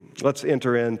let's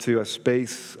enter into a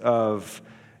space of,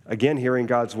 again, hearing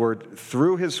God's word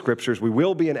through his scriptures. We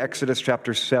will be in Exodus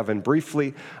chapter 7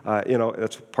 briefly.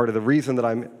 That's part of the reason that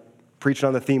I'm preaching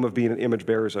on the theme of being image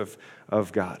bearers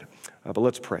of God. But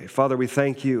let's pray. Father, we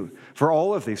thank you for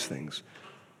all of these things.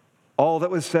 All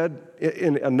that was said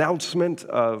in announcement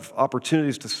of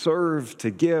opportunities to serve,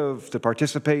 to give, to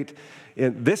participate.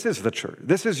 This is the church.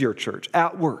 This is your church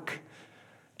at work.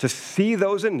 To see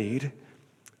those in need,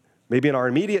 maybe in our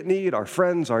immediate need, our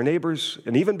friends, our neighbors,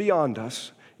 and even beyond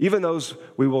us, even those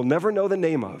we will never know the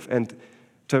name of, and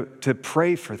to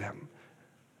pray for them,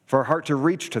 for our heart to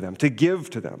reach to them, to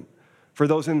give to them, for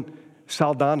those in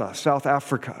Saldanha, South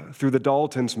Africa, through the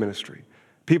Daltons ministry,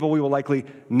 people we will likely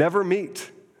never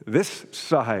meet this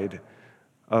side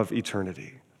of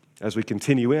eternity. As we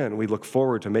continue in, we look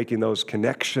forward to making those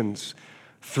connections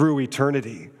through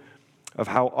eternity of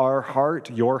how our heart,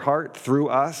 your heart, through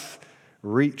us,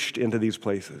 reached into these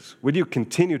places. Would you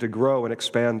continue to grow and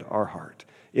expand our heart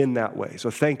in that way?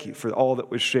 So thank you for all that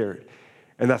was shared.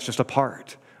 And that's just a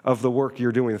part of the work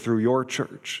you're doing through your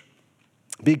church.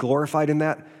 Be glorified in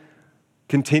that.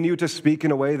 Continue to speak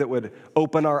in a way that would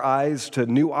open our eyes to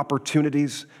new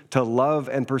opportunities to love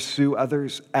and pursue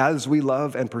others as we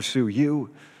love and pursue you.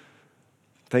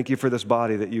 Thank you for this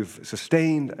body that you've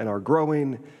sustained and are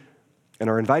growing and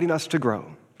are inviting us to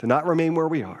grow, to not remain where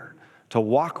we are, to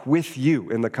walk with you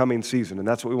in the coming season. And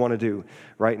that's what we want to do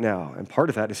right now. And part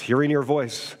of that is hearing your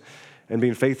voice and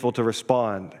being faithful to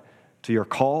respond to your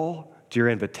call, to your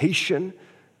invitation,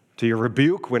 to your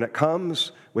rebuke when it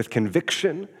comes with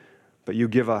conviction. But you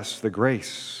give us the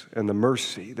grace and the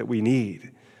mercy that we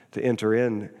need to enter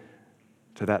in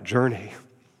to that journey,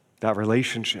 that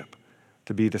relationship,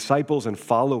 to be disciples and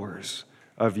followers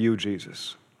of you,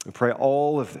 Jesus. We pray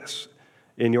all of this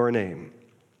in your name,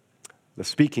 the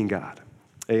speaking God.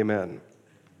 Amen.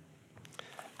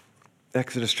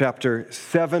 Exodus chapter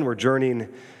 7, we're journeying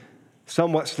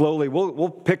somewhat slowly. We'll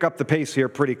pick up the pace here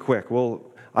pretty quick.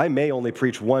 I may only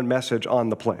preach one message on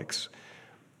the plagues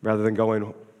rather than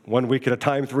going 1 week at a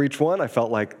time through each one. I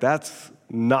felt like that's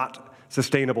not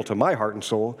sustainable to my heart and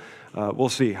soul. We'll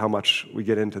see how much we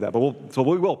get into that. But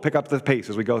we will pick up the pace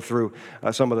as we go through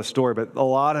some of the story. But a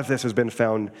lot of this has been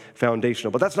found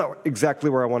foundational. But that's not exactly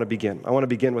where I want to begin. I want to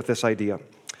begin with this idea.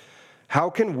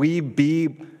 How can we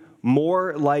be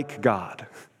more like God?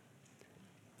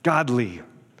 Godly.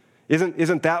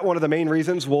 Isn't that one of the main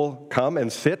reasons we'll come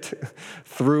and sit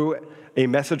through a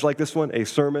message like this one, a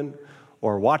sermon,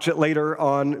 or watch it later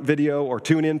on video, or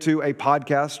tune into a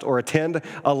podcast, or attend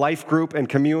a life group and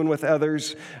commune with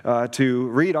others, to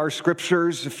read our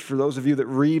scriptures, for those of you that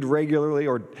read regularly,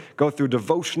 or go through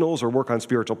devotionals, or work on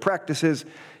spiritual practices?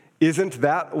 Isn't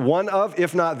that one of,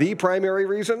 if not the primary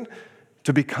reason,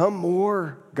 to become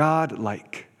more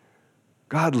God-like,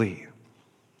 godly?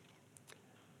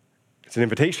 It's an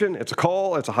invitation, it's a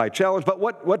call, it's a high challenge, but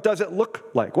what does it look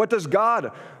like? What does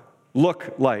God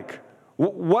look like?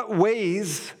 What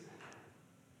ways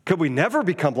could we never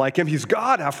become like him? He's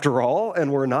God after all,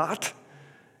 and we're not.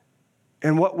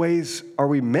 And what ways are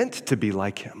we meant to be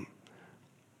like him?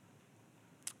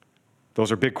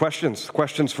 Those are big questions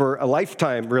for a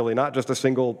lifetime, really, not just a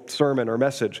single sermon or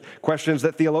message. Questions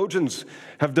that theologians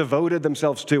have devoted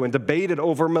themselves to and debated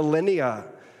over millennia.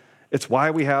 It's why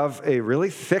we have a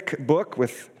really thick book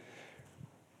with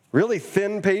really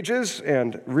thin pages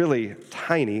and really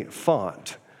tiny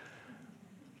font.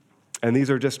 And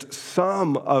these are just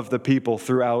some of the people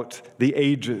throughout the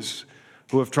ages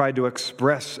who have tried to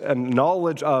express a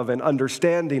knowledge of and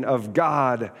understanding of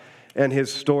God and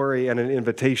his story, and an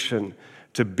invitation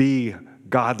to be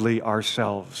godly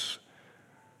ourselves.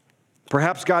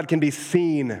 Perhaps God can be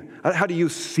seen. How do you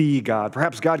see God?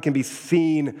 Perhaps God can be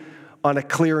seen on a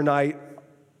clear night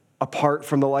apart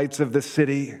from the lights of the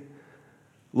city,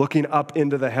 looking up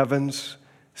into the heavens,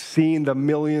 seeing the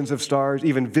millions of stars,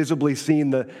 even visibly seeing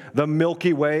the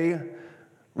Milky Way,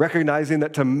 recognizing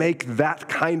that to make that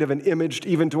kind of an image,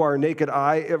 even to our naked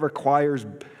eye, it requires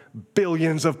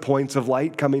billions of points of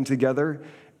light coming together,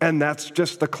 and that's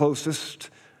just the closest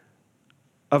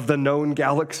of the known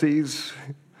galaxies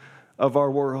of our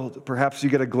world. Perhaps you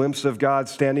get a glimpse of God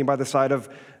standing by the side of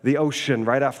the ocean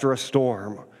right after a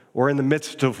storm, or in the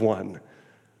midst of one.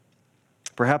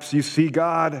 Perhaps you see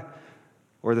God,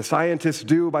 or the scientists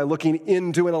do, by looking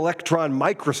into an electron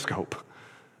microscope.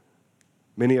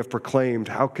 Many have proclaimed,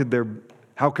 how could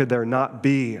there not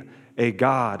be a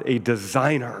God, a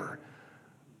designer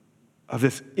of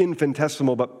this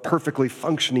infinitesimal but perfectly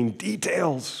functioning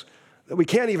details that we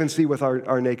can't even see with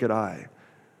our naked eye?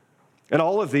 And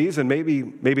all of these, and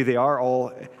maybe they are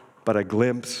all but a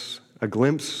glimpse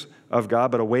of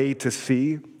God, but a way to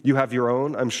see. You have your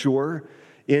own, I'm sure,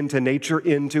 into nature,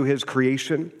 into his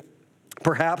creation.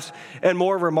 Perhaps, and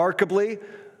more remarkably,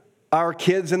 our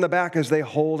kids in the back, as they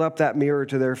hold up that mirror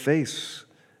to their face,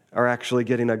 are actually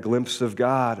getting a glimpse of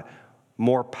God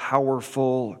more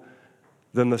powerful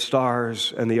than the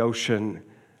stars and the ocean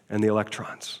and the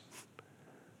electrons.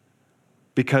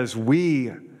 Because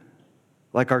we,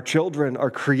 like our children,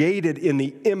 are created in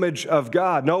the image of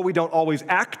God. No, we don't always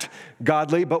act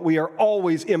godly, but we are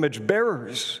always image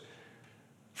bearers.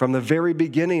 From the very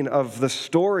beginning of the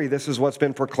story, this is what's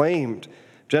been proclaimed.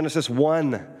 Genesis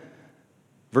 1,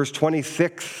 verse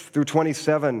 26 through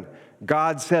 27,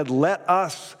 God said, "Let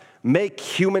us make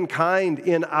humankind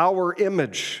in our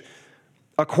image,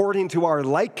 according to our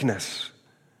likeness."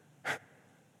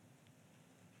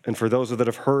 And for those that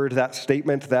have heard that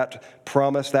statement, that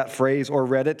promise, that phrase, or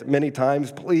read it many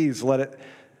times, please let it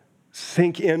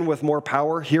sink in with more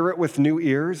power. Hear it with new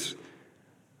ears.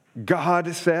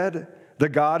 God said, the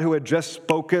God who had just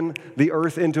spoken the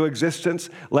earth into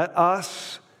existence, let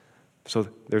us, so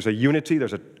there's a unity,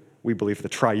 we believe the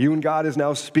triune God is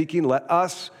now speaking, let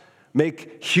us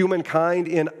make humankind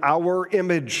in our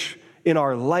image, in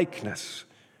our likeness.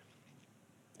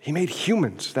 He made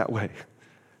humans that way.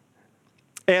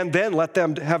 And then let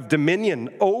them have dominion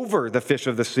over the fish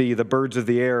of the sea, the birds of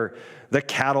the air, the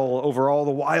cattle, over all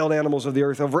the wild animals of the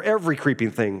earth, over every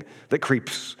creeping thing that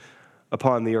creeps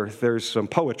upon the earth. There's some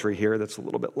poetry here that's a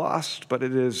little bit lost, but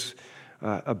it is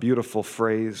a beautiful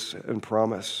phrase and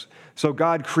promise. So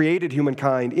God created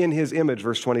humankind in his image,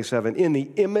 verse 27, in the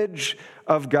image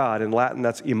of God. In Latin,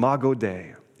 that's imago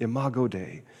Dei, imago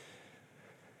Dei.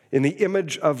 In the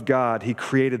image of God, he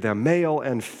created them, male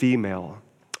and female.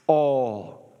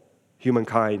 All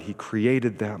humankind, he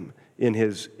created them in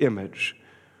his image.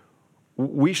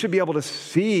 We should be able to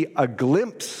see a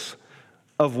glimpse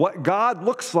of what God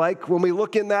looks like when we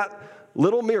look in that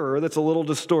little mirror that's a little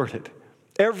distorted.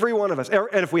 Every one of us.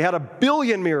 And if we had 1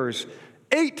 billion mirrors,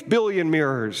 8 billion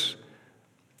mirrors,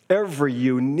 every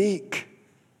unique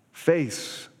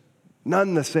face,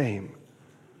 none the same,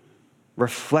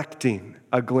 reflecting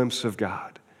a glimpse of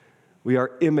God. We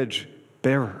are image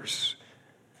bearers.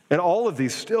 And all of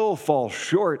these still fall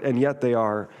short, and yet they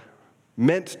are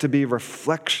meant to be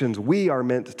reflections. We are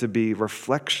meant to be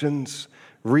reflections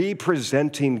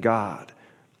representing God.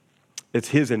 It's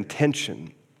his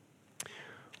intention.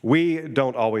 We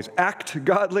don't always act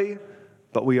godly,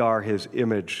 but we are his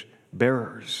image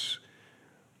bearers.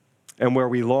 And where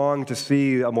we long to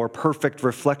see a more perfect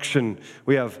reflection,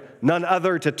 we have none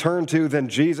other to turn to than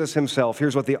Jesus himself.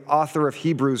 Here's what the author of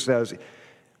Hebrews says.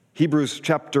 Hebrews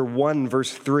chapter 1,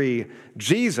 verse 3,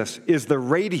 Jesus is the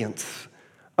radiance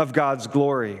of God's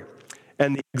glory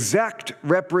and the exact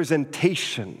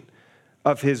representation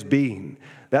of his being.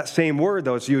 That same word,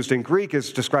 though it's used in Greek,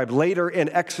 is described later in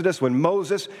Exodus when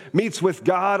Moses meets with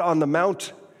God on the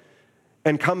mount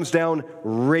and comes down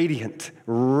radiant,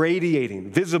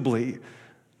 radiating visibly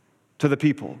to the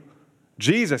people.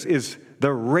 Jesus is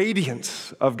the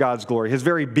radiance of God's glory, his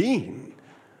very being.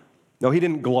 No, he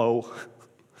didn't glow,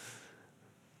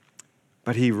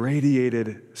 but he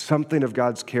radiated something of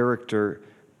God's character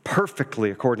perfectly,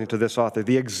 according to this author,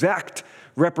 the exact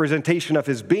representation of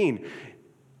his being.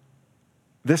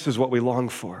 This is what we long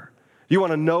for. You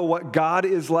want to know what God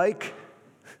is like?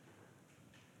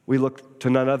 We look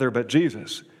to none other but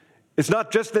Jesus. It's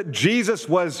not just that Jesus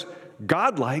was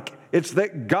God-like, it's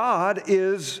that God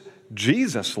is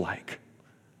Jesus-like.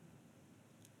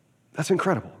 That's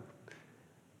incredible.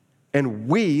 And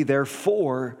we,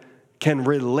 therefore, can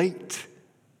relate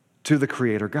to the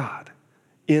Creator God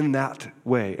in that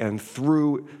way and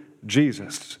through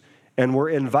Jesus. And we're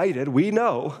invited, we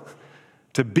know,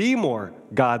 to be more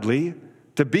godly,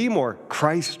 to be more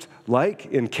Christ-like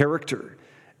in character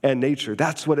and nature.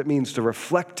 That's what it means to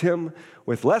reflect him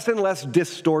with less and less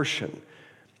distortion.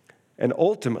 And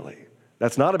ultimately,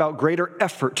 that's not about greater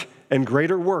effort and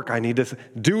greater work. I need to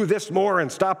do this more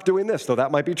and stop doing this, though that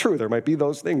might be true. There might be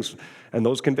those things and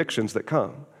those convictions that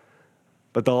come.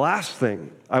 But the last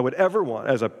thing I would ever want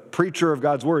as a preacher of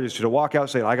God's word is to walk out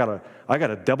saying, I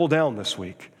gotta double down this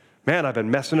week. Man, I've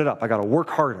been messing it up. I gotta work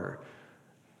harder.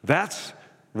 That's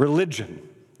religion.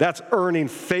 That's earning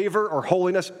favor or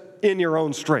holiness in your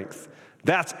own strength.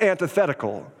 That's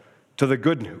antithetical to the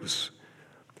good news.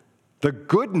 The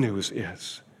good news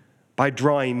is by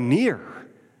drawing near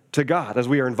to God, as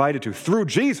we are invited to, through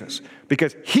Jesus,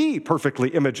 because he perfectly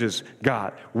images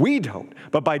God. We don't.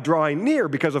 But by drawing near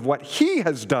because of what he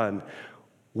has done,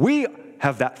 we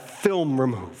have that film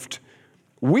removed.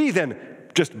 We then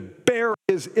just bear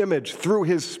his image through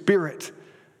his Spirit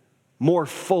more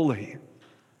fully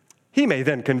He may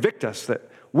then convict us that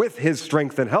with his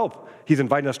strength and help, he's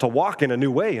inviting us to walk in a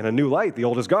new way, in a new light. The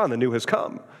old is gone, the new has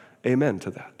come. Amen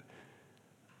to that.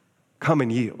 Come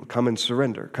and yield, come and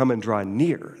surrender, come and draw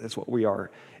near. That's what we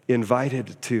are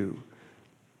invited to.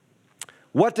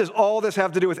 What does all this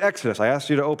have to do with Exodus? I asked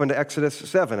you to open to Exodus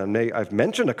 7, and I've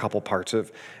mentioned a couple parts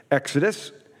of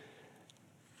Exodus.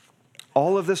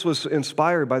 All of this was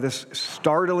inspired by this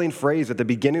startling phrase at the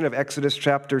beginning of Exodus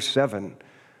chapter 7.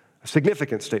 A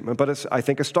significant statement, but it's, I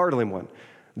think, a startling one.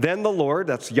 Then the Lord,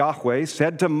 that's Yahweh,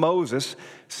 said to Moses,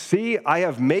 "See, I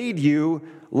have made you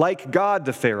like God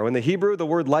to Pharaoh." In the Hebrew, the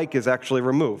word like is actually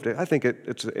removed. I think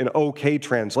it's an okay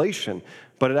translation,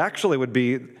 but it actually would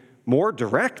be more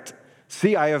direct.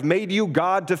 "See, I have made you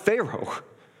God to Pharaoh,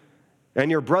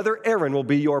 and your brother Aaron will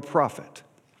be your prophet."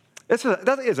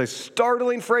 That is a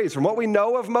startling phrase from what we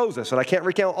know of Moses, and I can't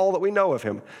recount all that we know of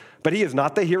him, but he is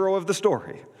not the hero of the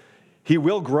story. He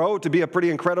will grow to be a pretty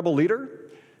incredible leader,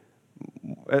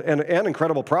 an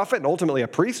incredible prophet, and ultimately a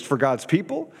priest for God's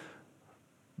people,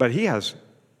 but he has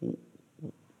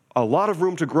a lot of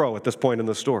room to grow at this point in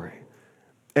the story.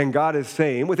 And God is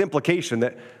saying, with implication,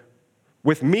 that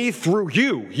with me through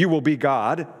you, you will be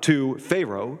God to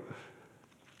Pharaoh.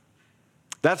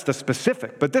 That's the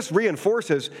specific. But this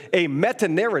reinforces a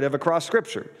meta-narrative across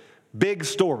Scripture. Big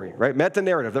story, right?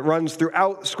 Meta-narrative that runs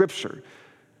throughout Scripture.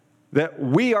 That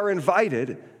we are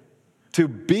invited to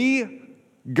be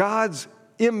God's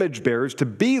image bearers, to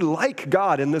be like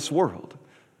God in this world.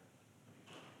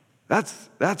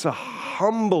 That's a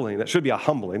humbling, that should be a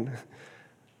humbling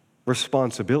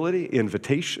responsibility,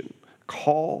 invitation,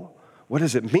 call. What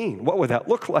does it mean? What would that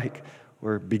look like?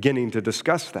 We're beginning to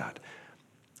discuss that.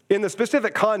 In the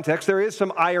specific context, there is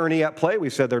some irony at play. We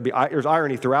said there's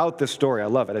irony throughout this story. I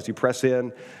love it as you press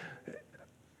in.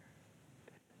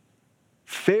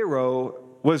 Pharaoh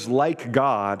was like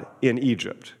God in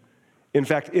Egypt. In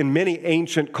fact, in many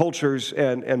ancient cultures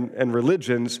and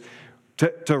religions,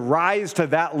 to rise to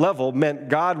that level meant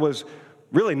God was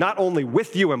really not only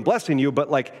with you and blessing you,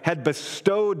 but like had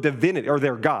bestowed divinity, or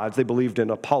their gods. They believed in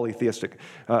a polytheistic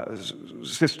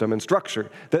system and structure.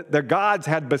 That their gods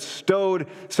had bestowed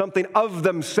something of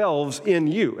themselves in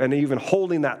you. And even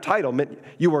holding that title meant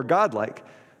you were godlike.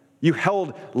 You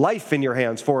held life in your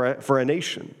hands for a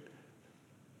nation.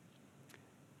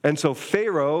 And so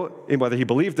Pharaoh, whether he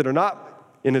believed it or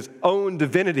not, in his own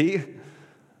divinity,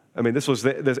 I mean, this was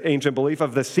this ancient belief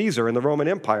of the Caesar in the Roman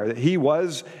Empire, that he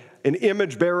was an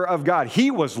image bearer of God.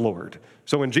 He was Lord.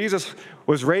 So when Jesus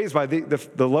was raised by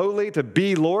the lowly to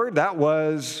be Lord, that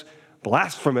was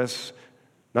blasphemous,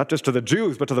 not just to the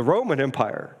Jews, but to the Roman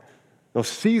Empire. No,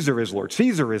 Caesar is Lord.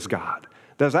 Caesar is God.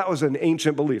 That was an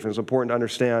ancient belief, and it's important to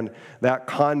understand that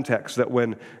context, that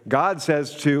when God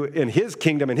says to, in his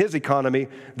kingdom, in his economy,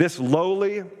 this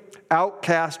lowly,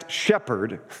 outcast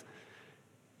shepherd,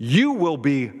 you will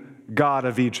be God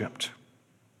of Egypt.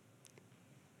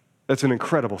 That's an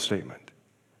incredible statement,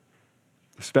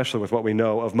 especially with what we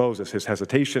know of Moses, his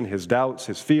hesitation, his doubts,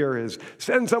 his fear, his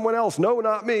send someone else, no,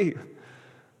 not me.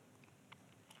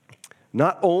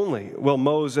 Not only will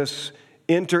Moses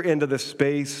enter into the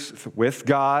space with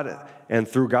God and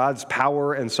through God's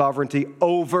power and sovereignty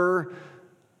over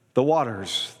the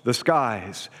waters, the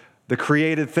skies, the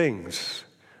created things,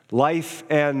 life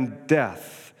and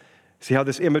death. See how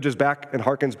this image is back and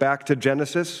harkens back to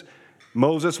Genesis?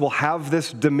 Moses will have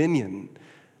this dominion.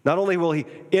 Not only will he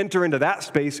enter into that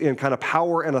space in kind of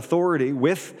power and authority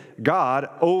with God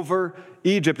over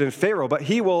Egypt and Pharaoh, but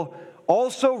he will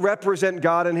also represent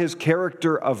God in his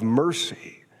character of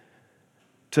mercy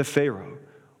to Pharaoh.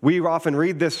 We often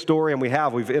read this story, and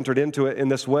we've entered into it in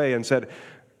this way and said,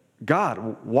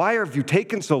 God, why have you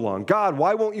taken so long? God,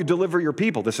 why won't you deliver your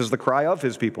people? This is the cry of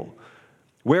his people.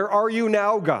 Where are you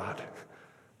now, God?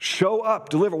 Show up,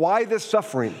 deliver. Why this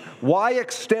suffering? Why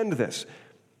extend this?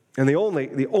 And the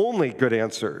only good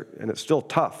answer, and it's still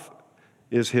tough,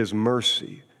 is his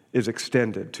mercy is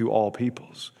extended to all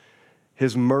peoples.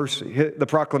 His mercy, the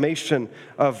proclamation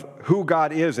of who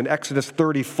God is in Exodus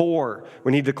 34,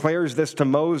 when he declares this to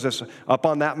Moses up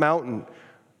on that mountain.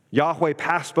 Yahweh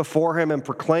passed before him and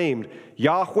proclaimed,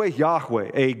 Yahweh, Yahweh,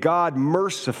 a God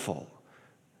merciful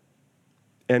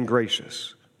and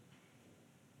gracious.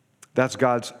 That's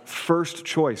God's first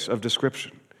choice of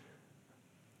description.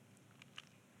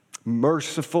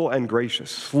 Merciful and gracious,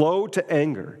 slow to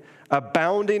anger,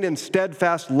 abounding in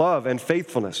steadfast love and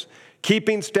faithfulness,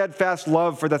 keeping steadfast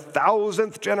love for the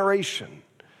 1,000th generation,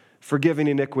 forgiving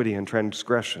iniquity and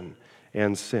transgression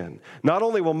and sin. Not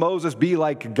only will Moses be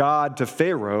like God to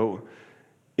Pharaoh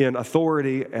in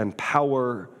authority and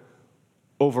power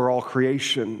over all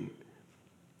creation,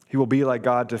 He will be like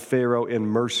God to Pharaoh in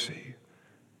mercy,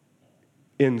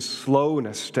 in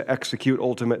slowness to execute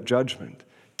ultimate judgment.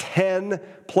 10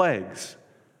 plagues,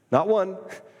 not one,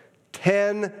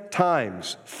 10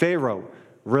 times Pharaoh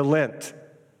relent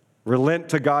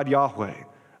to God Yahweh.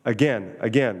 Again.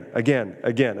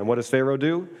 And what does Pharaoh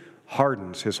do?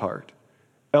 Hardens his heart,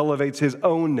 elevates his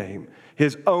own name,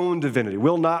 his own divinity,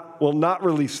 will not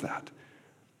release that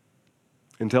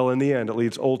until in the end it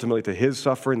leads ultimately to his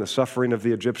suffering, the suffering of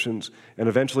the Egyptians, and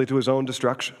eventually to his own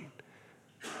destruction.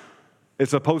 It's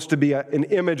supposed to be an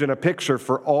image and a picture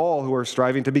for all who are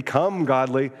striving to become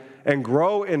godly and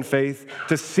grow in faith,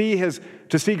 to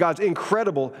see God's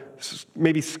incredible,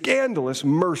 maybe scandalous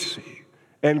mercy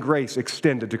and grace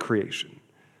extended to creation.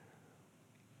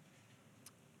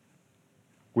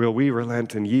 Will we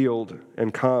relent and yield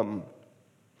and come?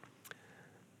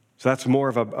 So that's more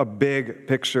of a big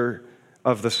picture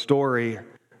of the story.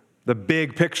 The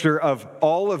big picture of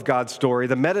all of God's story,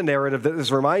 the meta-narrative that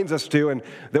this reminds us to and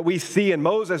that we see in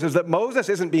Moses is that Moses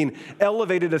isn't being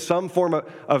elevated as some form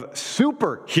of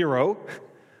superhero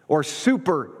or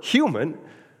superhuman.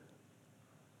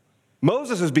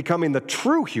 Moses is becoming the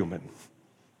true human.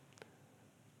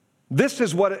 This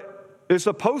is what it is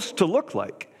supposed to look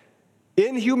like.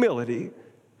 In humility,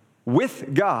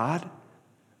 with God,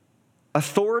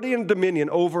 authority and dominion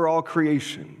over all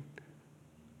creation.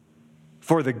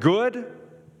 For the good,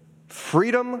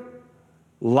 freedom,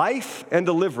 life, and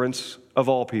deliverance of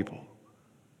all people.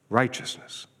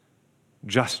 Righteousness,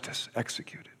 justice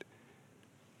executed.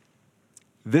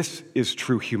 This is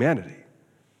true humanity.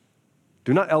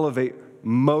 Do not elevate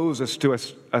Moses to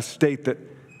a state that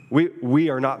we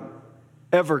are not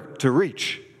ever to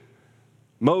reach.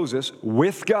 Moses,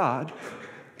 with God,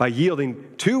 by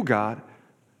yielding to God,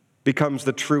 becomes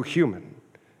the true human.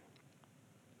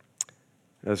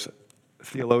 As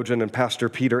theologian and pastor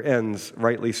Peter Enns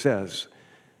rightly says,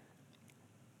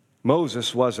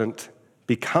 Moses wasn't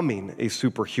becoming a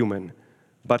superhuman,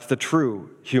 but the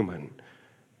true human,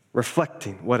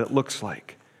 reflecting what it looks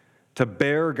like to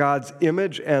bear God's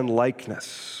image and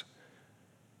likeness,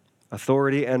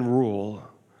 authority and rule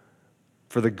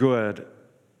for the good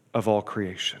of all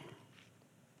creation.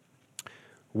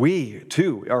 We,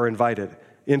 too, are invited,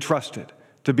 entrusted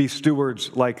to be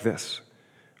stewards like this.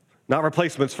 Not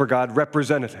replacements for God,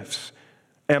 representatives,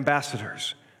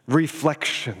 ambassadors,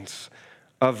 reflections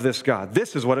of this God.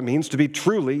 This is what it means to be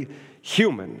truly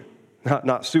human,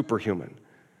 not superhuman.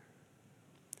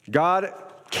 God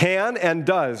can and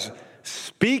does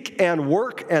speak and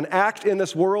work and act in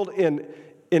this world in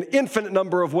an infinite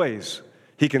number of ways.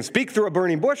 He can speak through a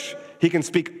burning bush. He can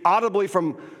speak audibly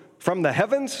from the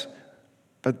heavens,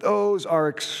 but those are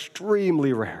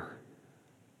extremely rare.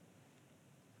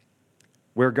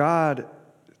 Where God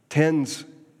tends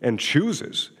and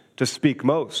chooses to speak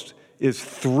most is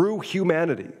through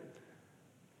humanity.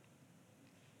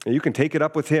 And you can take it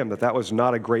up with him that was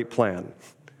not a great plan,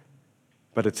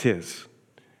 but it's his.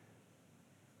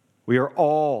 We are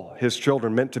all his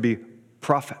children, meant to be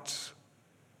prophets,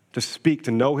 to speak,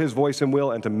 to know his voice and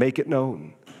will, and to make it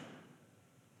known.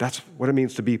 That's what it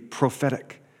means to be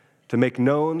prophetic, to make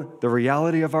known the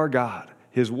reality of our God,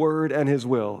 his word and his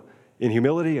will, in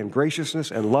humility and graciousness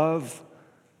and love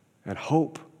and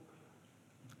hope,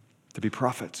 to be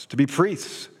prophets, to be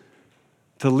priests,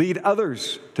 to lead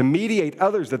others, to mediate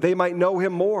others that they might know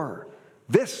him more.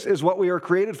 This is what we are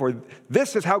created for.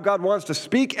 This is how God wants to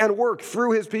speak and work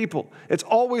through his people. It's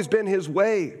always been his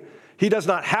way. He does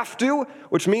not have to,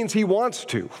 which means he wants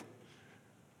to.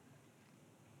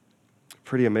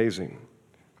 Pretty amazing.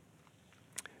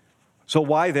 So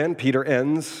why then, Peter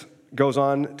goes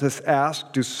on to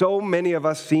ask, do so many of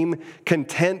us seem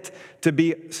content to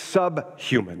be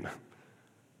subhuman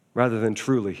rather than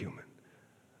truly human?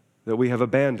 That we have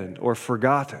abandoned or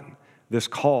forgotten this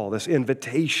call, this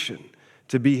invitation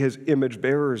to be his image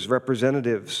bearers,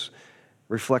 representatives,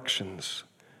 reflections.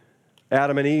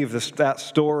 Adam and Eve, that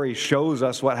story shows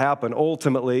us what happened.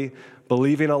 Ultimately,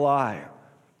 believing a lie,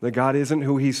 that God isn't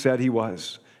who he said he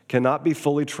was, cannot be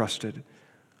fully trusted,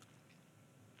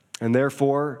 and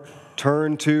therefore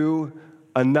turn to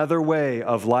another way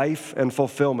of life and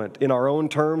fulfillment in our own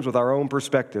terms with our own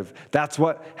perspective. That's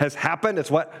what has happened.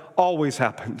 It's what always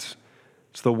happens.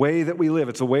 It's the way that we live.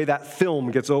 It's the way that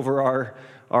film gets over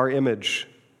our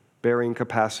image-bearing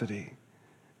capacity,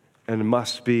 and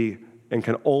must be and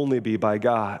can only be by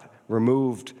God,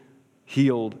 removed,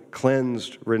 healed,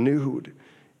 cleansed, renewed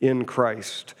in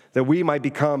Christ, that we might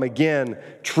become again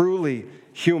truly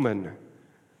human.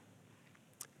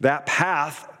 That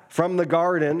path from the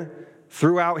garden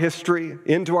throughout history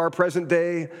into our present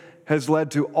day has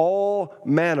led to all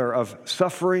manner of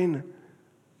suffering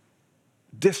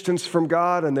distance from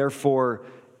God and therefore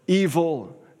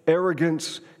evil,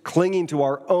 arrogance, clinging to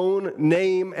our own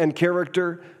name and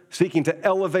character, seeking to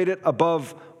elevate it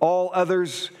above all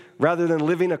others rather than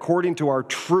living according to our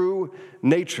true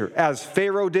nature. As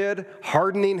Pharaoh did,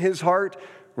 hardening his heart,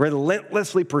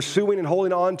 relentlessly pursuing and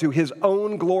holding on to his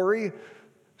own glory,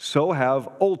 so have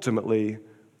ultimately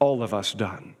all of us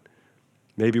done.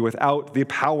 Maybe without the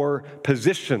power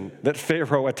position that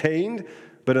Pharaoh attained,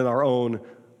 but in our own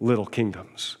little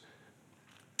kingdoms.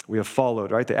 We have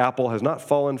followed, right? The apple has not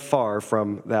fallen far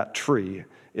from that tree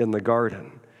in the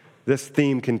garden. This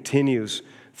theme continues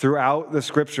throughout the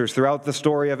scriptures, throughout the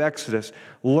story of Exodus,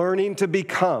 learning to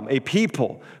become a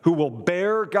people who will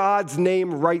bear God's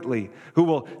name rightly, who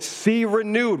will see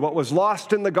renewed what was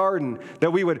lost in the garden,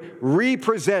 that we would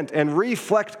represent and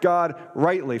reflect God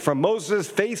rightly. From Moses'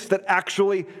 face that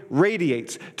actually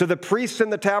radiates, to the priests in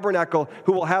the tabernacle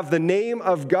who will have the name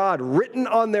of God written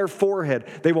on their forehead.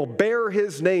 They will bear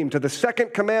his name, to the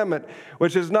second commandment,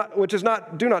 which is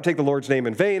not, do not take the Lord's name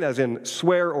in vain, as in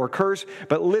swear or curse,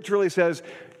 but literally says,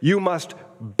 you must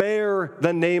bear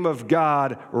the name of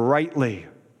God rightly.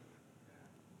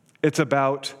 It's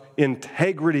about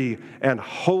integrity and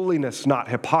holiness, not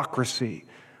hypocrisy,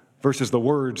 versus the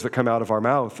words that come out of our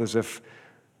mouth, as if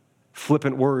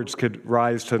flippant words could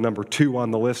rise to number 2 on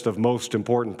the list of most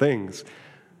important things.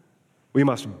 We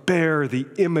must bear the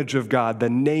image of God, the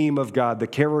name of God, the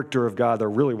character of God. They're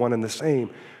really one and the same,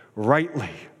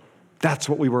 rightly. That's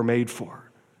what we were made for.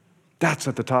 That's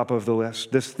at the top of the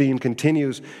list. This theme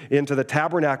continues into the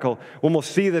tabernacle, when we'll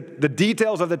see that the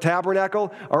details of the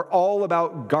tabernacle are all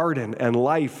about garden and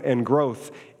life and growth.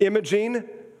 Imaging,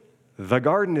 the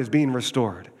garden is being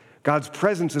restored. God's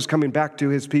presence is coming back to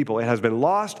his people. It has been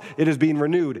lost. It is being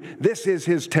renewed. This is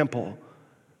his temple.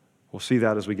 We'll see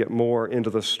that as we get more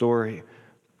into the story.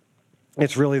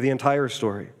 It's really the entire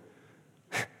story.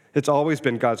 It's always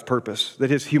been God's purpose that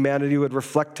his humanity would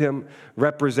reflect him,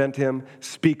 represent him,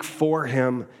 speak for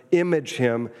him, image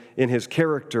him in his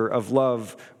character of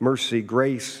love, mercy,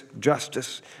 grace,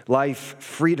 justice, life,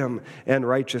 freedom, and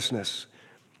righteousness.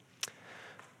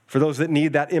 For those that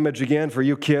need that image again, for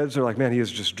you kids, are like, man, he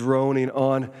is just droning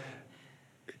on.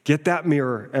 Get that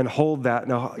mirror and hold that.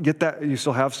 Now, get that. You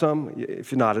still have some?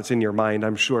 If not, it's in your mind,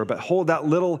 I'm sure. But hold that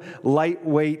little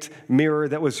lightweight mirror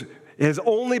that has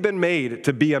only been made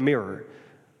to be a mirror,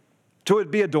 to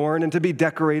be adorned and to be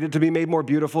decorated, to be made more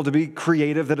beautiful, to be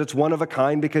creative, that it's one of a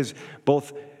kind because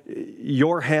both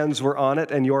your hands were on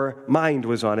it and your mind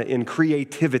was on it in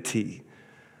creativity.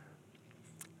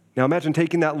 Now imagine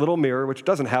taking that little mirror, which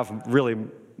doesn't have really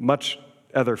much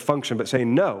other function, but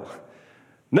saying, no,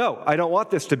 I don't want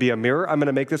this to be a mirror. I'm going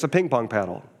to make this a ping pong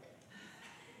paddle.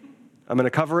 I'm going to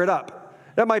cover it up.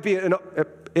 That might be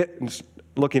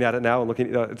looking at it now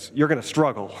and you're going to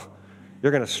struggle.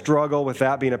 You're going to struggle with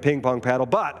that being a ping pong paddle,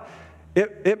 but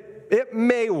it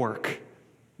may work.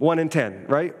 1 in 10,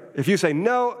 right? If you say,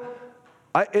 no,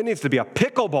 it needs to be a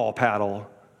pickleball paddle,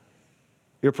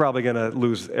 you're probably going to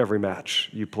lose every match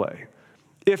you play.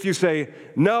 If you say,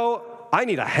 no, I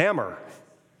need a hammer,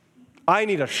 I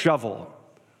need a shovel.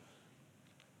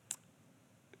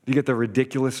 You get the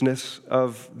ridiculousness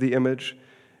of the image?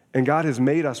 And God has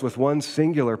made us with one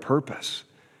singular purpose,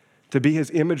 to be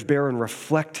his image bearer and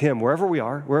reflect him wherever we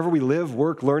are, wherever we live,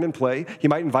 work, learn, and play. He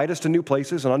might invite us to new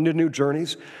places and on new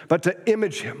journeys, but to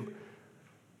image him.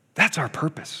 That's our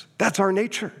purpose. That's our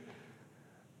nature.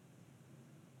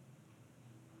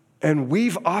 And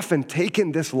we've often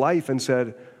taken this life and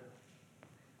said,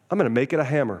 I'm going to make it a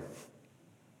hammer.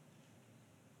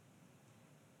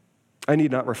 I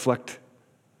need not reflect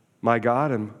my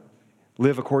God and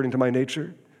live according to my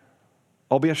nature.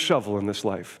 I'll be a shovel in this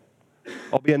life.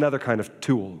 I'll be another kind of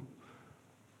tool.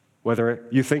 Whether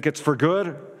you think it's for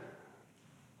good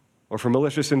or for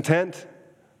malicious intent,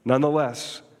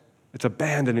 nonetheless, it's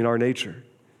abandoning our nature.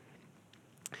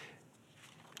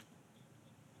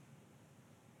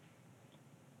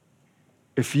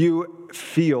 If you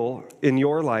feel in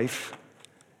your life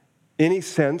any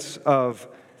sense of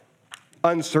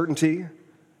uncertainty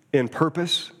in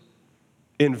purpose,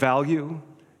 in value,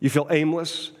 you feel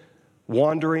aimless,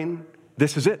 wandering,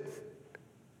 this is it.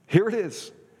 Here it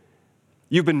is.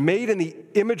 You've been made in the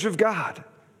image of God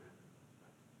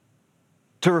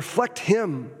to reflect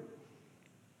him.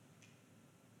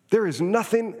 There is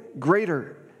nothing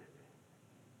greater.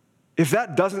 If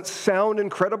that doesn't sound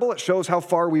incredible, it shows how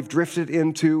far we've drifted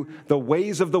into the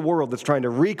ways of the world that's trying to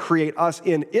recreate us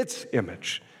in its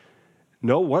image.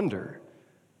 No wonder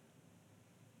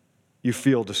you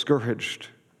feel discouraged,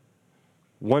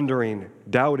 wondering,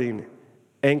 doubting,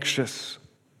 anxious,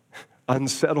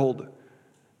 unsettled.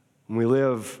 We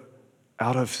live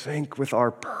out of sync with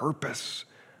our purpose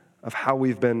of how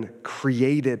we've been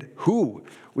created, who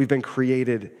we've been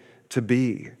created to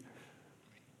be,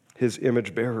 his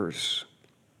image bearers.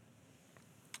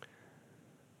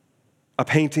 A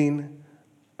painting,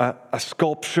 a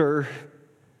sculpture,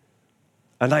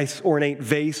 a nice ornate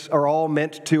vase are all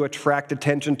meant to attract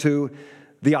attention to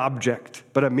the object,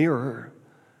 but a mirror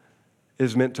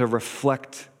is meant to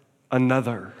reflect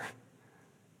another,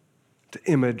 to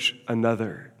image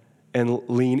another, and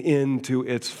lean into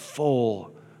its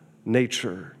full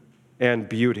nature and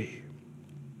beauty.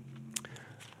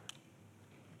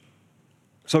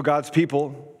 So God's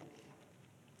people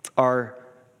are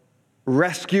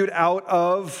rescued out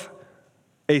of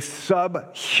a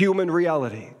subhuman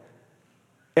reality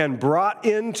and brought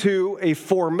into a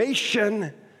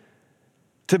formation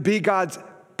to be God's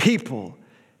people,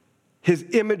 his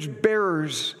image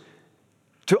bearers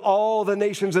to all the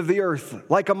nations of the earth,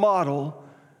 like a model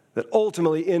that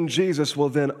ultimately in Jesus will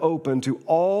then open to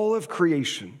all of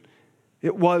creation.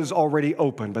 It was already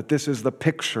open, but this is the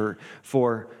picture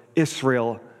for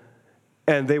Israel.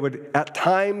 And they would at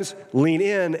times lean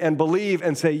in and believe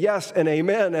and say yes and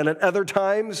amen, and at other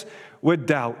times would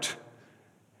doubt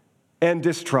and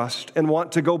distrust and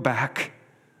want to go back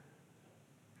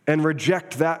and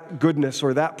reject that goodness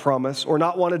or that promise or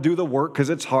not want to do the work because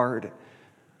it's hard.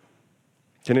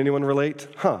 Can anyone relate?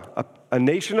 A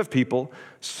nation of people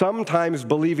sometimes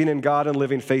believing in God and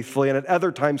living faithfully, and at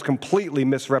other times completely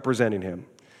misrepresenting him.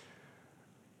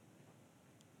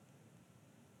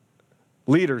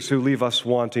 Leaders who leave us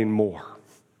wanting more.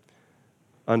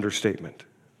 Understatement.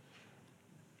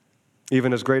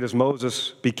 Even as great as Moses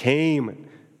became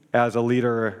as a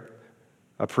leader,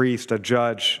 a priest, a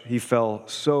judge, he fell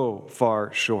so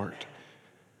far short.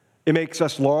 It makes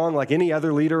us long, like any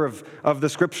other leader of the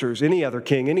scriptures, any other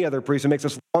king, any other priest. It makes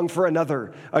us long for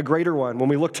another, a greater one. When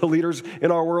we look to leaders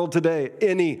in our world today,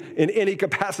 in any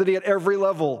capacity at every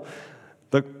level,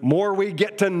 the more we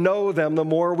get to know them, the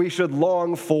more we should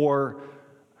long for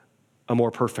a more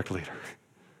perfect leader.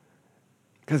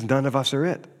 Because none of us are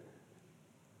it.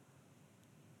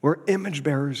 We're image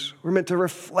bearers. We're meant to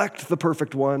reflect the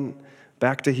perfect one.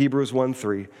 Back to Hebrews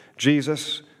 1:3.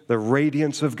 Jesus, the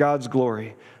radiance of God's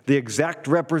glory, the exact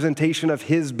representation of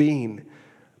his being.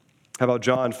 How about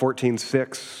John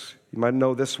 14:6? You might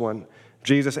know this one.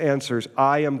 Jesus answers,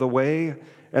 I am the way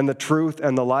and the truth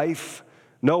and the life.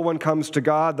 No one comes to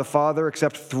God the Father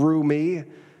except through me. Do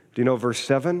you know verse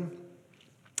 7?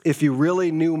 If you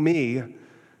really knew me,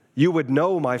 you would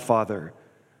know my Father.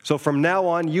 So from now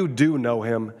on, you do know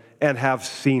him and have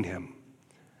seen him.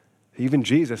 Even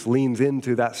Jesus leans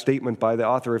into that statement by the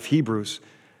author of Hebrews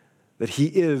that he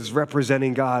is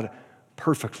representing God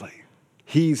perfectly.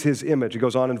 He's his image. It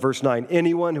goes on in verse 9.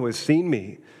 Anyone who has seen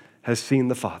me has seen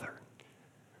the Father.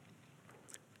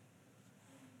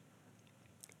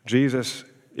 Jesus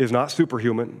is not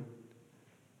superhuman,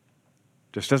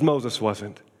 just as Moses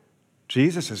wasn't.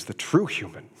 Jesus is the true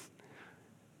human.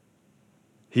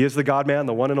 He is the God-man,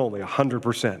 the one and only,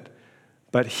 100%.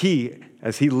 But he,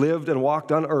 as he lived and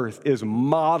walked on earth, is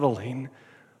modeling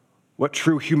what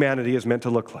true humanity is meant to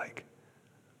look like.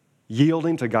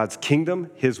 Yielding to God's kingdom,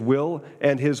 his will,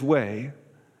 and his way,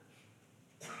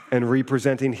 and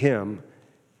representing him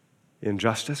in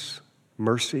justice,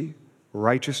 mercy,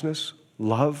 righteousness,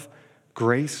 love,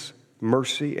 grace,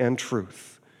 mercy, and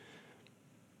truth.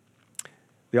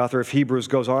 The author of Hebrews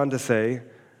goes on to say,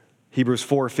 Hebrews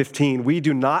 4:15, we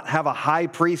do not have a high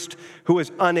priest who is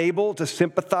unable to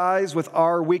sympathize with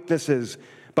our weaknesses,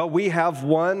 but we have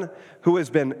one who has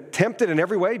been tempted in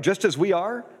every way, just as we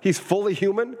are. He's fully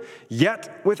human,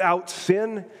 yet without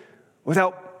sin,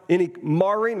 without any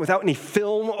marring, without any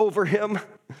film over him.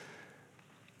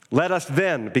 Let us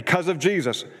then, because of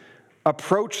Jesus,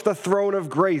 approach the throne of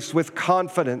grace with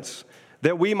confidence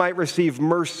that we might receive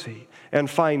mercy and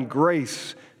find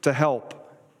grace to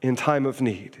help in time of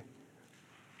need.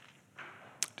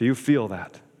 Do you feel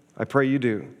that? I pray you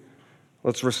do.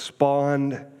 Let's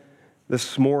respond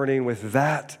this morning with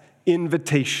that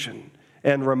invitation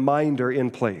and reminder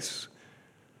in place.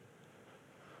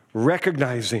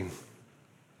 Recognizing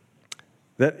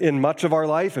that in much of our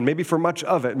life, and maybe for much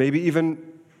of it, maybe even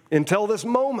until this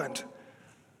moment,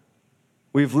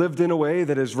 we've lived in a way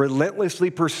that has relentlessly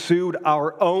pursued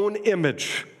our own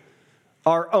image,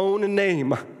 our own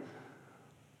name.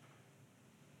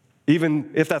 Even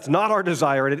if that's not our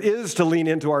desire, and it is to lean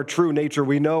into our true nature,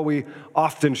 we know we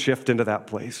often shift into that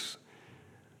place.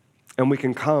 And we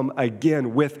can come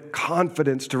again with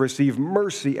confidence to receive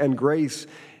mercy and grace.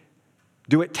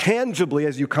 Do it tangibly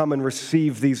as you come and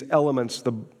receive these elements,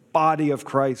 the body of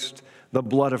Christ, the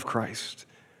blood of Christ.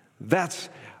 That's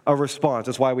a response.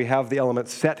 That's why we have the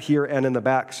elements set here and in the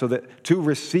back, so that to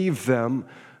receive them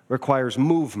requires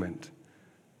movement,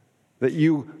 that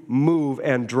you move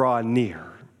and draw near.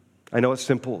 I know it's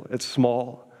simple, it's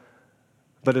small,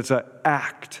 but it's an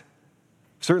act.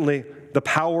 Certainly, the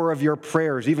power of your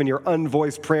prayers, even your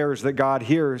unvoiced prayers that God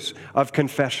hears, of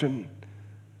confession,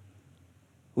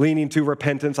 leaning to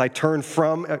repentance. I turn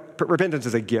from, repentance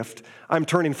is a gift. I'm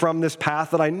turning from this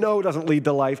path that I know doesn't lead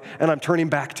to life, and I'm turning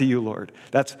back to you, Lord.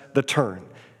 That's the turn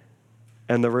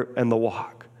and the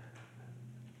walk.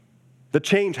 The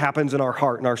change happens in our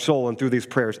heart and our soul and through these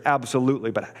prayers,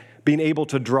 absolutely, but being able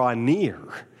to draw near,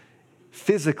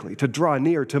 physically, to draw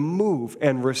near, to move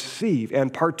and receive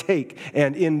and partake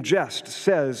and ingest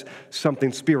says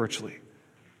something spiritually.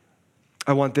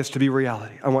 I want this to be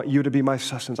reality. I want you to be my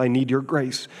sustenance. I need your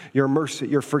grace, your mercy,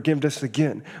 your forgiveness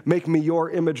again. Make me your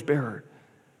image bearer.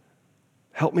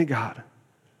 Help me, God.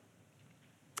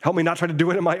 Help me not try to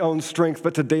do it in my own strength,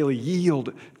 but to daily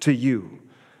yield to you.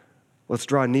 Let's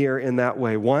draw near in that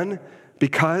way. One,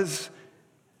 because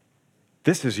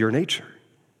this is your nature.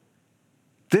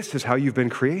 This is how you've been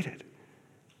created.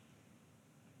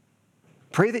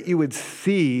 Pray that you would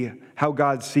see how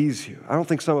God sees you. I don't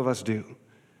think some of us do.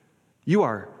 You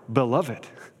are beloved.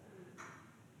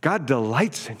 God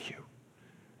delights in you.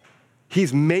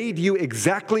 He's made you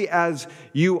exactly as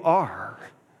you are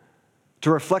to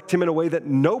reflect him in a way that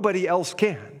nobody else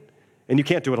can. And you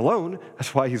can't do it alone.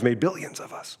 That's why he's made billions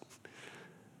of us.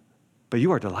 But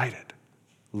you are delighted,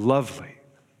 lovely,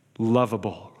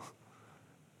 lovable.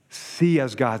 See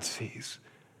as God sees.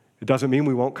 It doesn't mean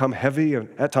we won't come heavy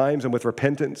at times and with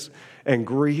repentance and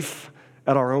grief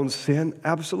at our own sin.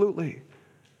 Absolutely.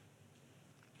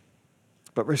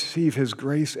 But receive his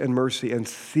grace and mercy and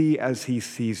see as he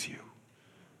sees you.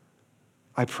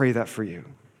 I pray that for you,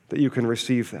 that you can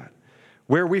receive that.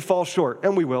 Where we fall short,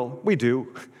 and we will, we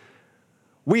do,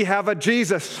 we have a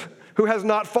Jesus who has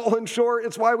not fallen short.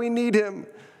 It's why we need him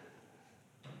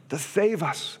to save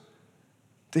us,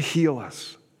 to heal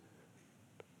us,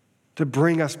 to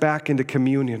bring us back into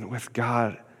communion with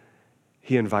God.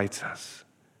 He invites us.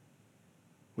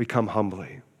 We come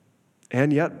humbly,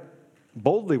 and yet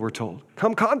boldly, we're told.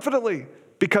 Come confidently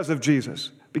because of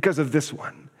Jesus, because of this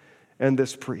one and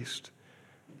this priest.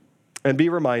 And be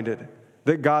reminded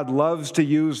that God loves to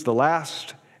use the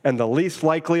last and the least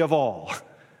likely of all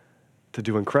to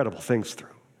do incredible things through.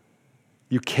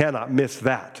 You cannot miss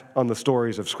that on the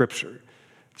stories of Scripture.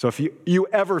 So if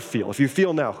you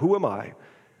feel now, who am I?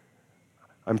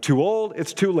 I'm too old,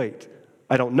 it's too late.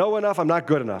 I don't know enough, I'm not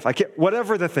good enough. I can't,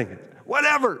 whatever the thing is,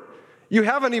 whatever. You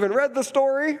haven't even read the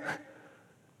story.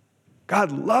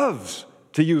 God loves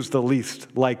to use the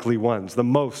least likely ones, the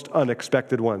most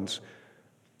unexpected ones,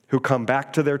 who come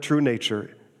back to their true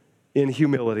nature in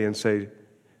humility and say,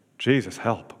 Jesus,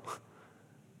 help.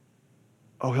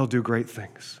 Oh, he'll do great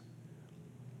things.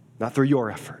 Not through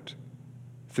your effort,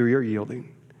 through your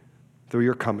yielding, through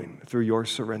your coming, through your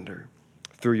surrender,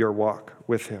 through your walk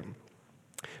with him.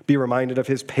 Be reminded of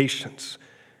his patience,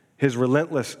 his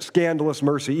relentless, scandalous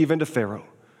mercy, even to Pharaoh,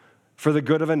 for the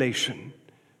good of a nation,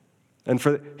 and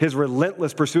for his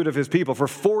relentless pursuit of his people for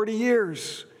 40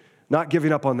 years, not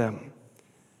giving up on them.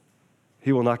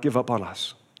 He will not give up on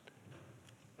us.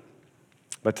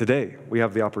 But today, we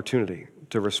have the opportunity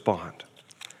to respond.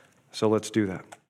 So let's do that.